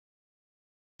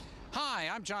Hi,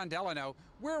 I'm John Delano.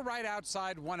 We're right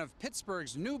outside one of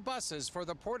Pittsburgh's new buses for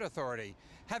the Port Authority,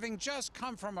 having just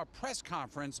come from a press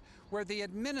conference where the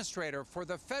administrator for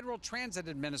the Federal Transit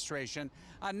Administration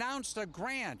announced a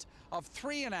grant of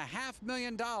 $3.5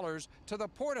 million to the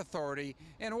Port Authority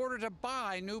in order to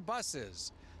buy new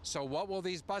buses. So what will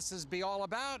these buses be all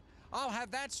about? I'll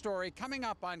have that story coming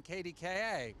up on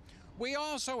KDKA. We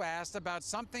also asked about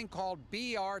something called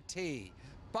BRT,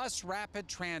 Bus Rapid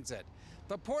Transit.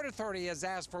 The Port Authority has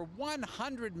asked for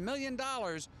 $100 million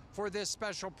for this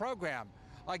special program.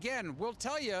 Again, we'll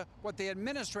tell you what the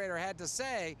administrator had to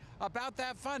say about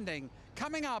that funding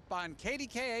coming up on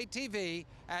KDKA-TV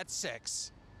at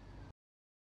 6.